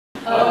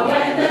Oh,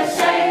 when the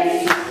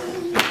saints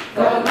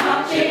go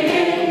marching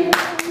in.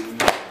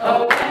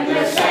 Oh, when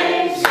the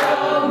saints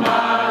go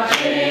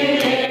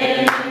marching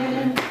in.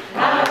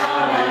 I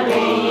wanna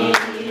be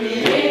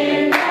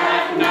in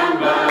that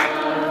number.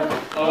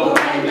 Oh,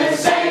 when the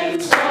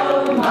saints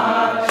go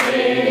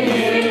marching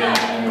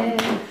in.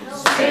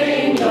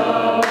 Sing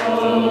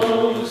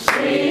low,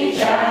 sweet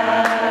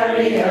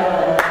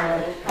chariot,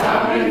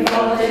 coming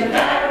for to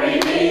carry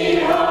me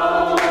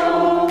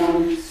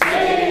home.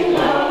 Sing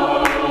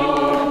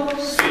low,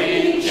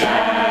 sweet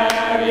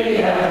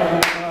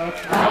chariot,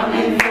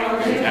 coming for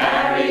to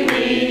carry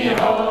me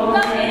home.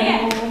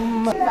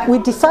 We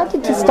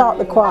decided to start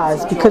the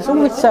choirs because all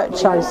research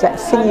shows that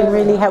singing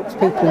really helps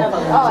people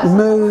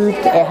mood,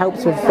 it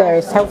helps with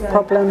various health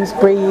problems,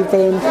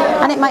 breathing,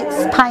 and it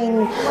makes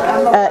pain,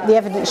 the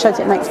evidence shows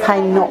it makes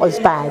pain not as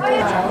bad.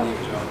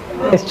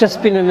 It's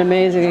just been an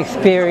amazing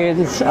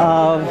experience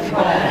of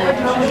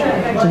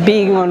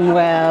being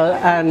unwell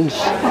and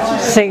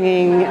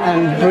singing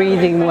and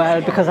breathing well,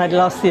 because I'd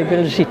lost the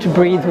ability to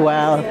breathe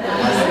well,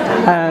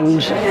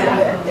 and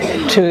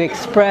to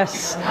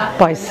express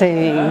by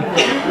singing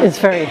is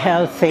very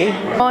healthy.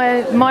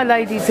 My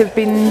ladies have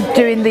been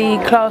doing the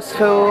class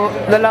for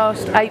the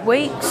last 8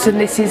 weeks, and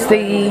this is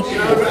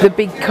the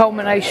big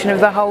culmination of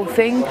the whole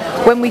thing.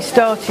 When we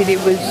started it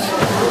was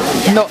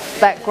not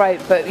that great,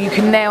 but you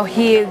can now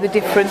hear the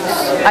difference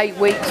 8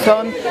 weeks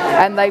on,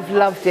 and they've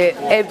loved it.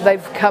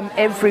 They've come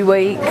every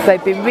week,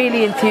 they've been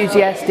really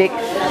enthusiastic,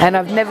 and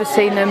I've never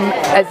seen them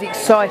as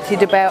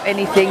excited about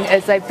anything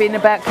as they've been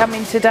about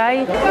coming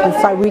today. And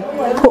so we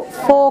put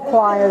 4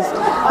 choirs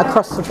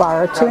across the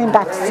borough, 2 in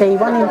Battersea,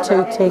 1 in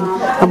Tooting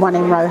and 1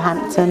 in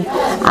Roehampton,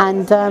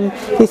 and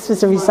this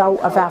was a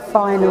result of our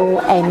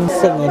final end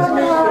singing,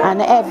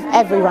 and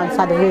everyone's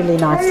had a really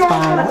nice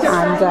time,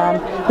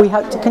 and we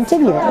hope to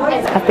continue it.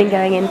 I've been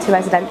going into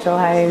residential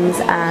homes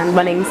and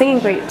running singing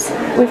groups.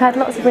 We've had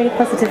lots of really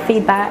positive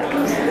feedback,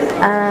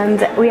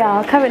 and we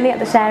are currently at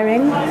the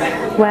sharing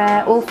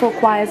where all 4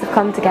 choirs have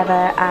come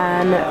together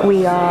and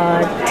we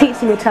are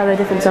teaching each other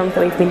different songs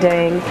that we've been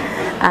doing,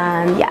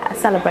 and yeah,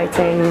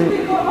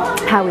 celebrating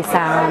how we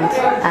sound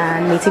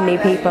and meeting new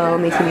people,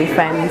 meeting new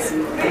friends.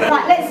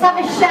 Right, let's have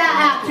a shout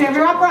out to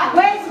everyone. Right,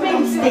 where's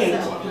Minstead?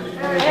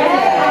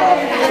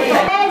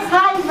 Where's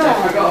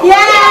Haven?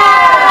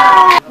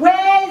 Yeah!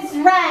 Where's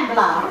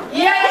Rambler?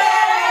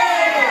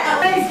 Yeah!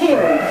 Where's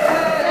Hill?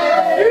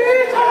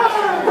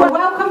 Well,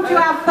 welcome to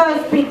our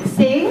first big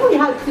sing. We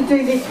hope to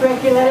do this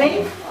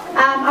regularly.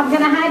 I'm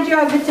going to hand you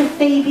over to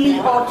Phoebe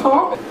or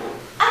Tom.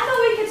 I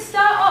thought we could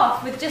start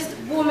off with just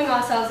warming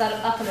ourselves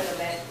up a little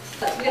bit.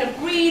 We're going to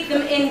breathe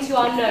them into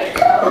our nose.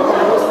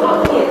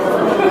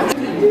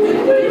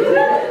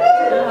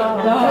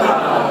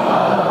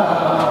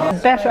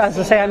 Better, as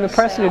I say, I'm a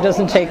person who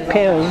doesn't take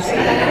pills,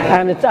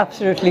 and it's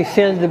absolutely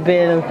filled the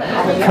bill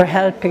for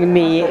helping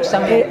me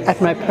at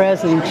my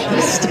present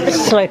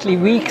slightly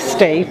weak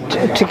state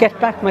to get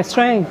back my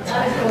strength.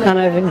 And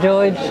I've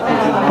enjoyed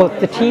both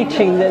the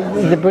teaching,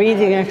 the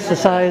breathing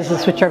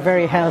exercises, which are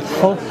very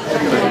helpful,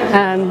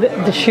 and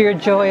the sheer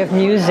joy of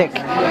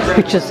music,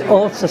 which is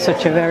also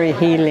such a very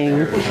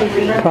healing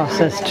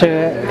process.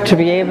 To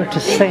be able to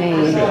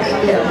sing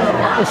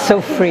is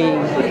so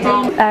freeing.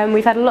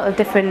 We've had a lot of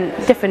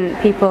different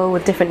people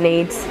with different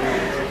needs.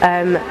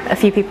 A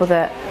few people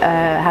that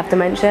have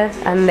dementia,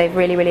 and they've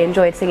really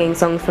enjoyed singing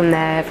songs from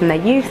their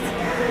youth,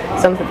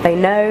 songs that they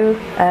know,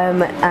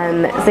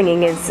 and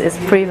singing is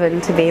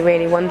proven to be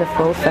really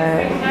wonderful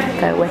for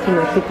working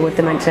with people with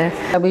dementia.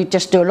 We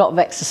just do a lot of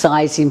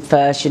exercising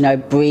first, you know,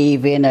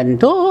 breathing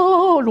and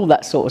all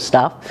that sort of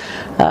stuff,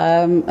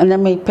 and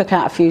then we pick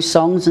out a few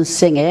songs and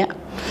sing it,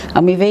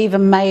 and we've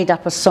even made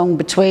up a song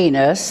between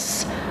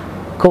us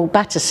called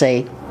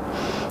Battersea.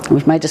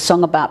 We've made a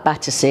song about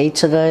Battersea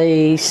to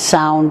the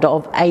sound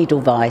of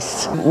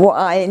Edelweiss. What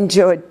I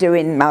enjoyed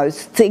doing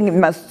most, singing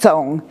my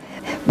song,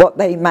 what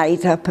they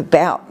made up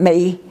about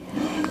me,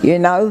 you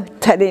know,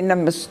 telling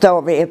them a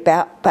story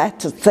about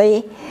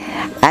Battersea,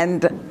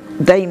 and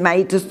they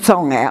made a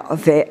song out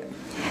of it,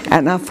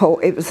 and I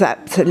thought it was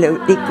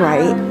absolutely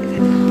great.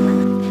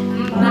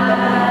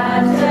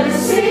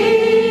 Battersea,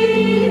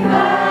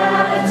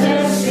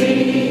 Battersea,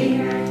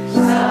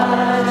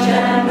 such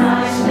a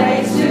nice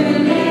place to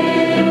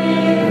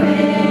live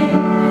in.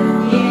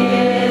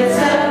 Years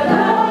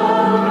ago,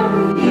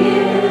 you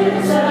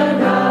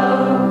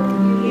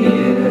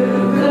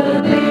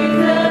could leave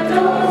the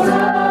doors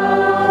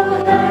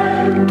open,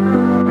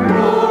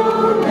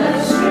 pull the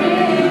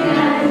string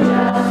and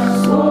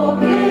just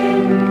walk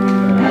in.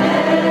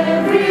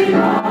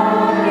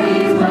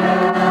 Everybody's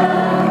welcome.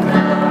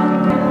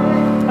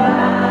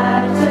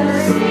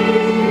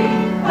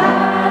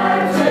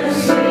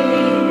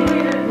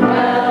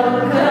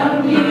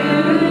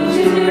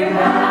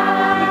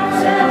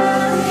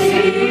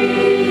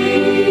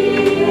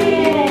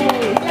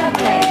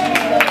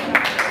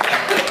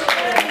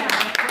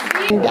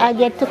 I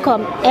get to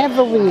come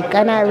every week,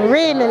 and I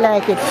really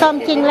like it.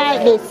 Something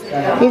like this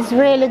is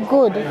really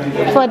good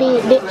for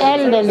the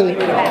elderly.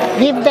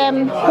 Give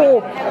them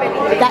hope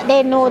that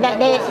they know that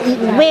they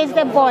raise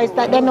their voice,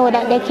 that they know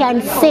that they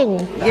can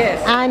sing,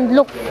 and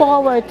look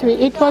forward to it.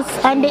 It was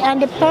and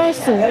the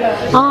person,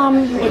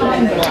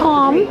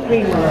 Tom,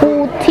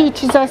 who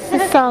teaches us the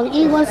song,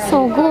 he was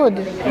so good,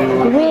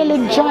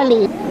 really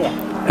jolly.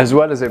 As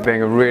well as it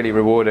being a really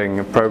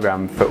rewarding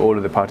programme for all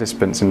of the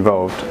participants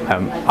involved,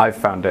 I've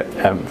found it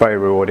very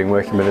rewarding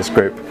working with this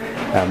group.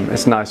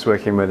 It's nice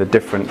working with a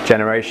different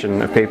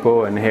generation of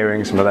people and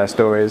hearing some of their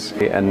stories,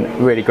 and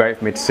really great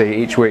for me to see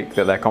each week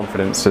that their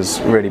confidence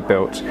has really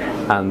built,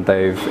 and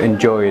they've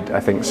enjoyed, I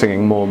think,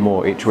 singing more and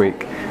more each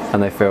week,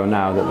 and they feel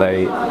now that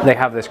they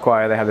have this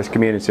choir, they have this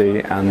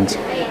community, and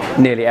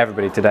nearly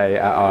everybody today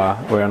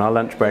we're on our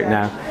lunch break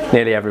now,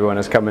 nearly everyone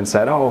has come and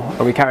said, oh,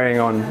 are we carrying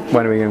on,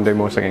 when are we going to do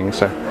more singing?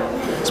 So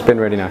it's been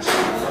really nice.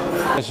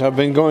 Yes, I've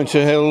been going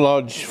to Hill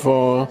Lodge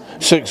for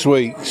 6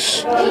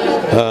 weeks.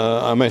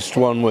 I missed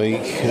 1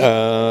 week,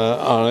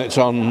 and it's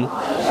on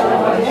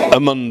a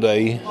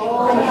Monday,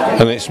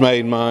 and it's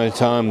made my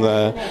time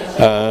there.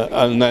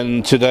 And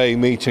then today,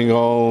 meeting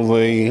all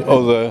the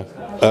other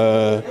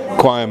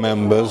choir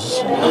members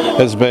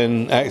has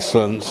been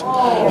excellent,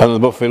 and the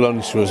buffet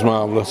lunch was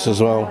marvellous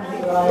as well.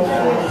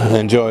 I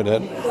enjoyed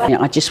it.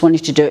 I just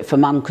wanted to do it for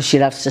Mum because she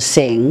loves to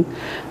sing,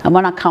 and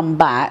when I come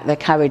back they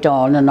carried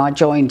on and I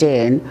joined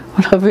in,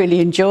 and I really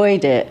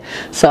enjoyed it.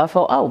 So I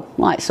thought, oh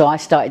right, so I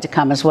started to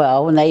come as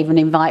well, and they even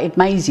invited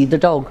Maisie the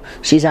dog.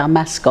 She's our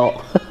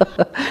mascot.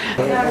 But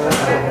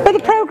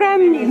the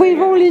programme, we've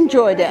all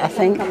enjoyed it, I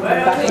think. We've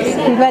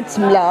had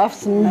some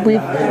laughs, and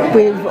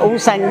we've all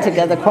sang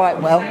together quite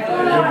well,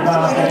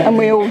 and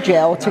we all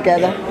gel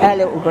together, our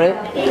little group.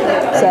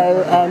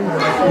 So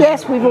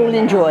yes, we've all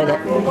enjoyed it.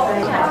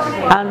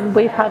 And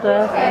we've had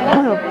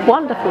a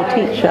wonderful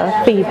teacher,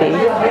 Phoebe,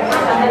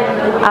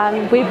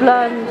 and we've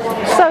learned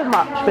so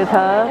much with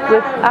her.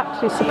 We've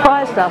actually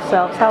surprised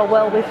ourselves how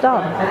well we've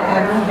done.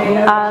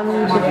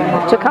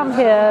 And to come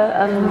here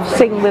and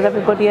sing with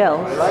everybody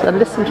else and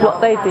listen to what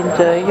they've been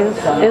doing is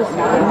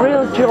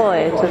real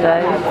joy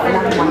today.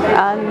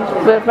 And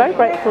we're very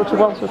grateful to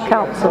Wandsworth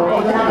Council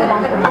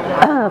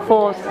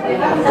for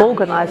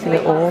organising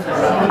it all,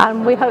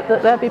 and we hope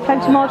that there'll be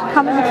plenty more to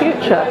come in the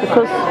future,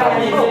 because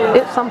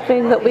it's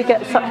something that we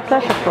get such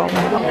pleasure from.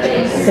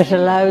 It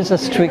allows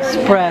us to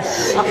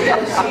express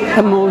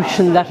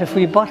emotion that if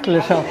we bottle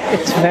it up,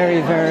 it's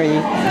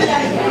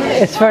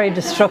very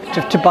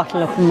destructive to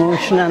bottle up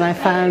emotion, and I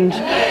found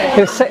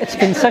it's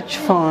been such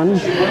fun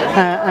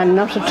and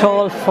not at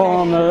all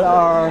formal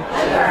or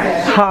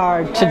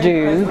hard to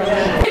do.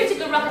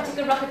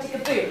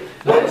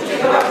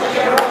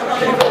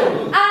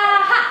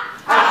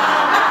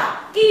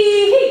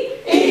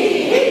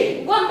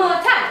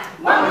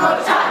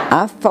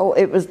 I thought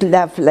it was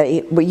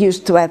lovely. We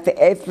used to have it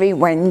every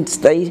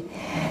Wednesday,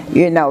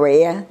 you know,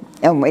 here,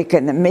 and we're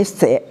going to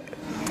miss it.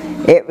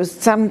 It was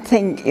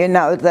something, you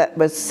know, that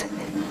was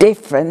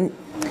different,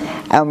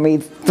 and we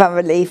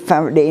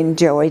thoroughly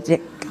enjoyed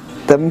it,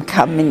 them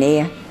coming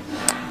here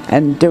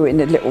and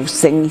doing a little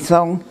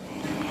sing-song.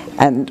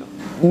 And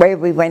where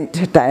we went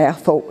today, I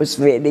thought was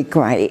really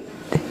great.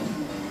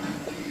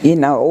 You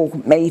know, all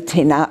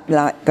meeting up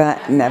like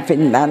that and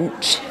having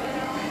lunch.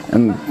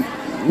 And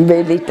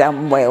really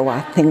done well, I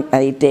think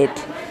they did.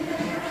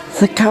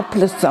 There's a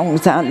couple of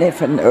songs I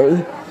never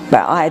knew,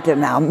 but I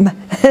don't know.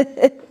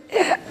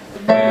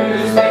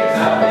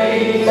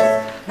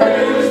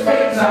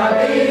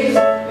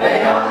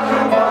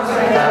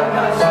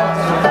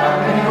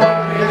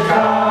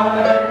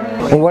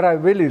 And what I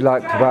really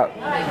liked about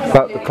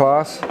the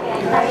class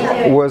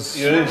was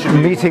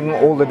meeting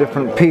all the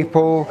different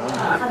people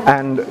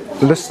and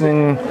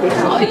listening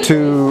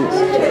to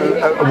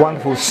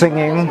wonderful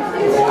singing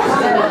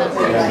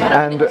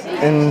and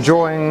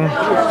enjoying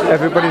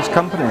everybody's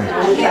company.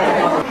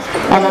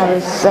 And I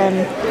was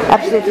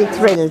absolutely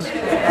thrilled,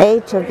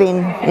 A, to have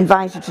been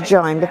invited to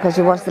join because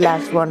it was the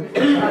last one,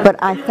 but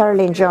I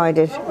thoroughly enjoyed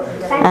it,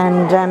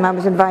 and I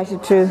was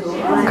invited to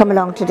come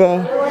along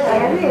today,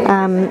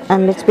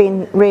 and it's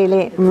been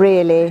really,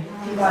 really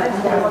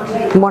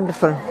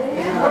wonderful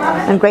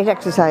and great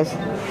exercise.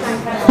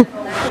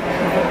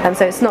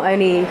 So it's not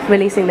only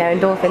releasing their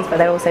endorphins, but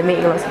they're also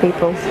meeting lots of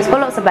people. It's got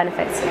lots of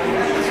benefits.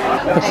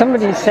 But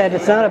somebody said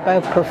it's not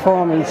about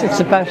performance, it's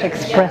about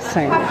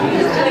expressing.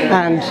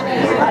 And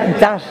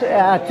that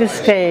at this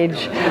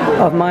stage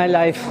of my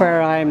life,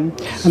 where I'm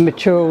a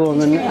mature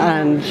woman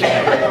and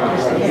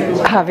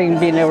having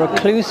been a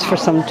recluse for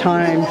some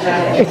time,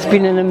 it's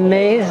been an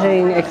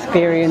amazing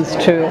experience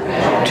to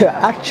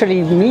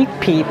actually meet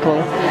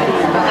people,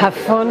 have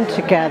fun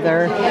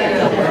together,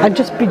 and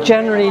just be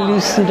generally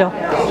loosened up.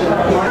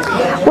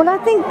 Well, I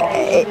think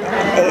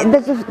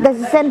there's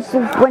a sense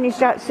of when you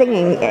start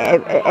singing,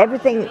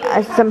 everything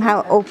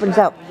somehow opens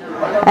up,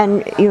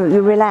 and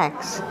you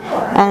relax.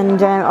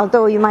 And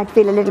although you might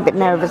feel a little bit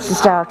nervous to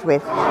start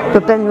with,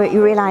 but then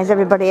you realise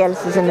everybody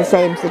else is in the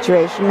same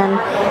situation,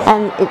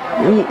 and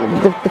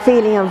the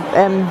feeling of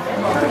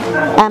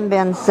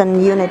ambience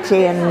and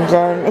unity,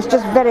 and it's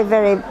just very,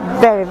 very,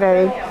 very,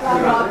 very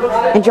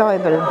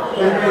enjoyable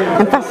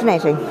and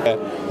fascinating.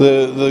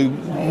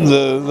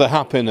 The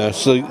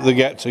happiness, the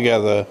get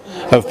together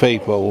of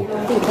people,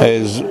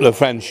 is the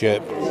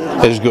friendship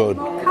is good.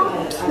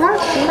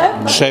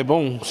 C'est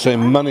bon, c'est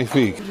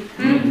magnifique.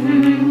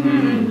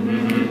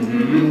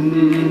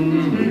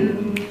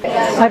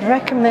 I'd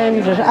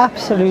recommend it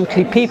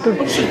absolutely. People,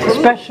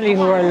 especially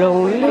who are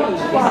lonely,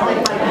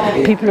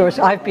 people who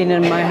are, I've been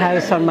in my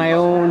house on my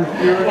own,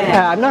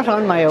 not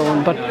on my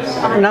own, but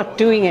not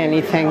doing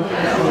anything,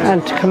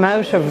 and to come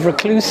out of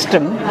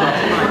reclusedom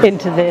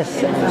into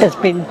this has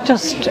been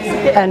just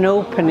an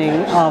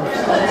opening of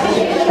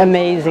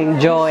amazing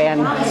joy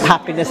and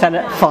happiness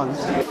and fun.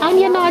 And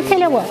you know, I tell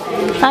you what,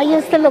 I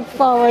used to look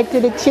forward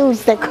to the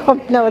Tuesday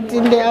coming out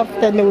in the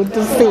afternoon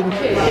to sing.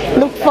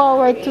 Look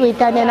forward to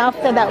it, and then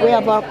after that we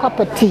have our cup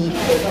of tea.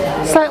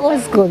 So it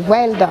was good,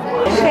 well done.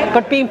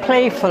 But being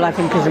playful, I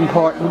think, is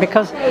important,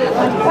 because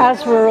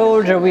as we're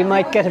older we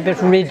might get a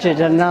bit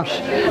rigid and not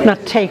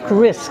take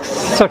risks,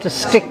 sort of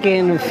stick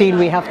in and feel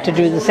we have to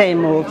do the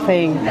same old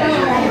thing.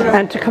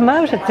 And to come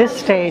out at this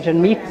stage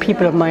and meet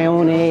people of my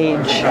own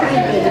age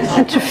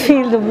and to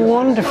feel the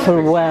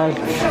wonderful wealth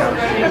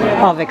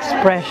of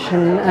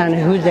expression and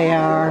who they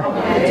are,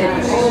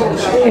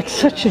 it's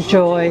such a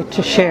joy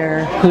to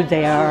share who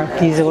they are,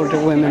 these older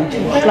women,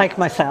 like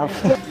myself.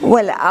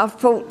 Well, I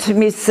thought to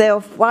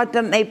myself, why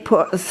don't they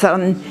put us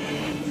on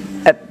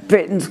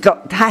Britain's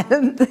Got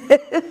Talent?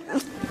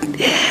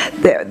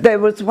 There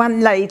was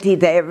one lady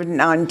there in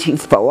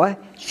 '94,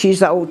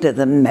 she's older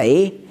than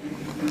me,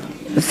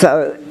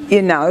 so,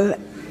 you know,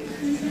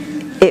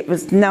 it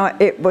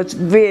was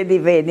really,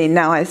 really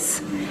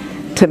nice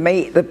to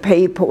meet the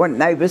people, and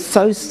they were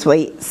so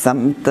sweet,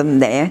 some of them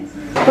there.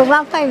 But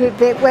my favourite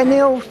bit, when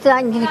they all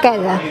sang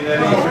together.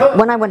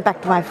 When I went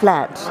back to my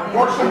flat,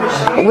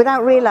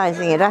 without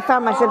realising it, I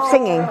found myself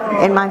singing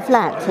in my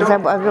flat as I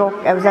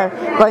was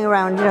going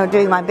around, you know,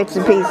 doing my bits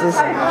and pieces,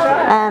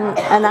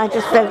 and I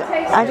just felt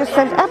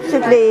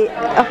absolutely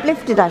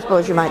uplifted, I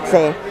suppose you might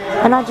say.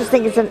 And I just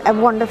think it's a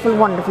wonderful,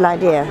 wonderful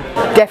idea.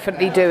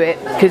 Definitely do it,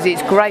 because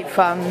it's great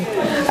fun,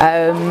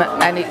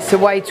 and it's a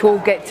way to all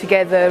get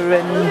together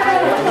and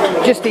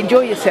just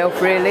enjoy yourself,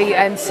 really.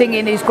 And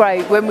singing is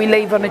great. When we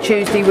leave on a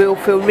Tuesday we all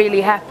feel really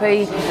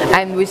happy,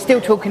 and we're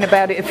still talking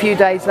about it a few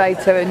days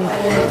later, and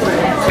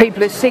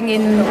people are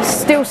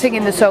still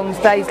singing the songs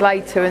days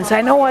later and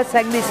saying, oh, I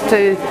sang this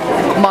to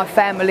my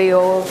family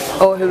or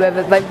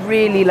whoever. They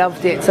really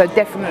loved it. So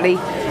definitely,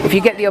 if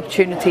you get the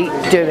opportunity,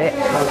 do it.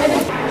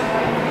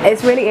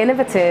 It's really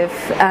innovative,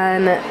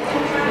 and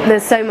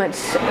there's so much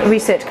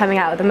research coming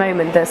out at the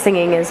moment that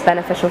singing is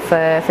beneficial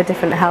for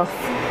different health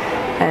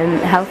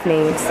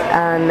needs,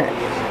 and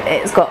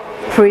it's got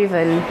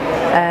proven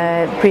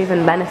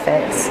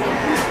benefits,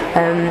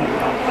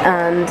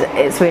 and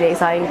it's really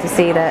exciting to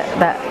see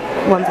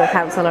that Wandsworth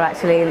Council are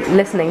actually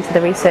listening to the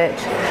research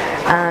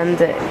and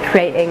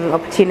creating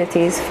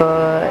opportunities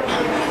for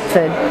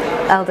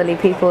elderly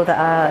people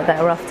that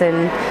are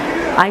often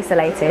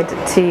isolated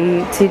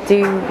to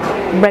do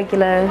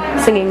regular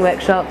singing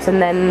workshops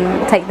and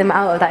then take them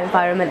out of that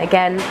environment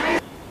again.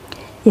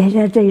 Yes,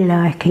 I do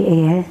like it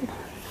here.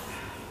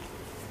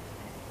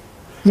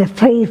 The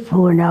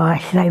people are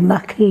nice, they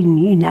muck in,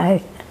 you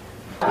know.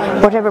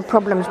 Whatever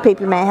problems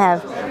people may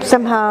have,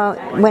 somehow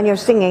when you're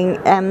singing,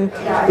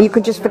 you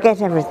can just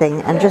forget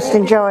everything and just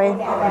enjoy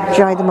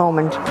the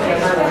moment.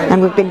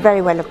 And we've been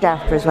very well looked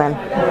after as well.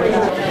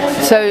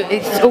 So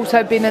it's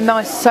also been a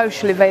nice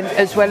social event,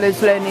 as well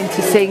as learning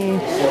to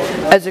sing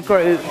as a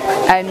group,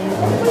 and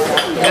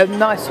a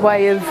nice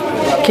way of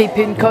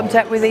keeping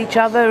contact with each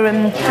other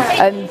and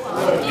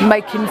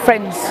making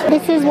friends.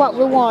 This is what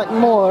we want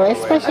more,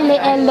 especially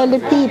elderly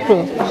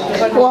people.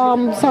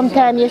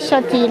 Sometimes you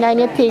shut in and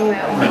you think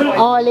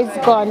all is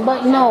gone,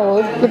 but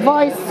no,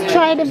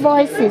 try the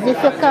voices.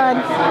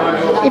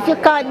 If you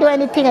can't do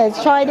anything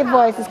else, try the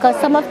voices, because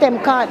some of them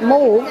can't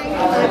move,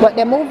 but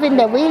they move in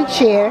the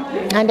wheelchair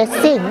and they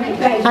sing,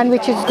 and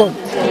which is good.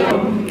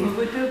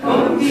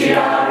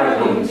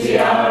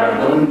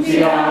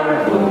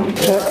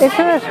 So if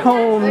you're at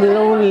home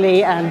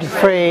lonely and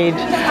afraid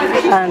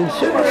and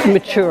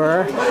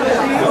mature,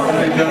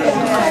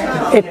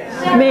 it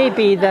may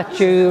be that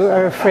you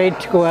are afraid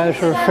to go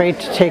out or afraid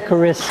to take a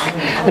risk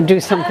and do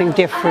something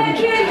different.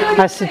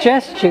 I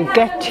suggest you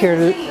get to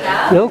your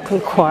local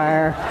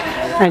choir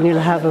and you'll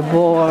have a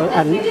ball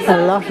and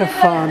a lot of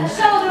fun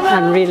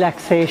and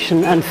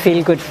relaxation and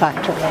feel-good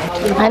factor.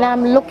 And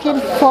I'm looking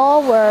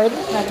forward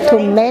to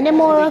many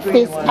more of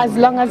this as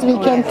long as we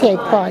can take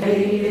part. Now,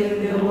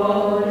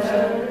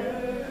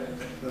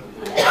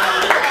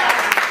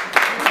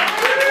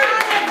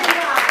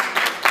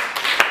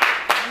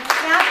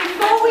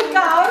 before we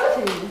go,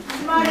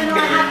 Simone and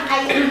I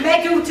have a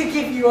medal to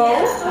give you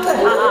all.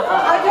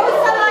 I'd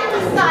also like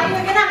to say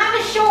we're going to have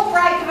a short break.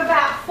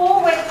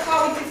 about 4 weeks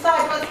while we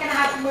decide what's going to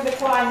happen with the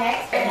choir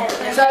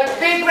next. So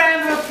big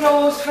round of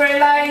applause for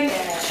Elaine,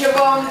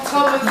 Siobhan,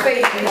 Tom and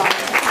Phoebe.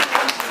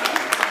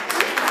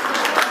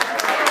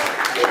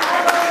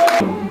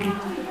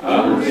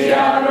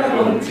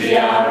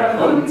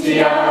 Tiara,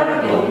 tiara,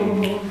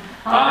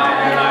 I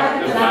like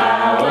the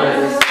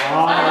flowers, I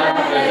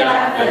like the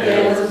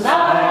daffodils,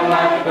 I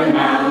like the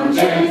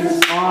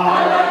mountains, I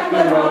like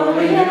the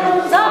rolling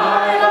hills, I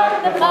like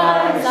the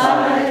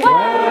fireside,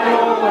 where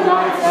all the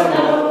lights are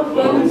low.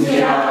 Boom,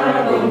 tiara,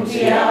 boom,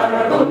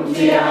 tiara, boom,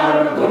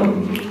 tiara, boom,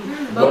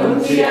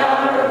 boom, tiara.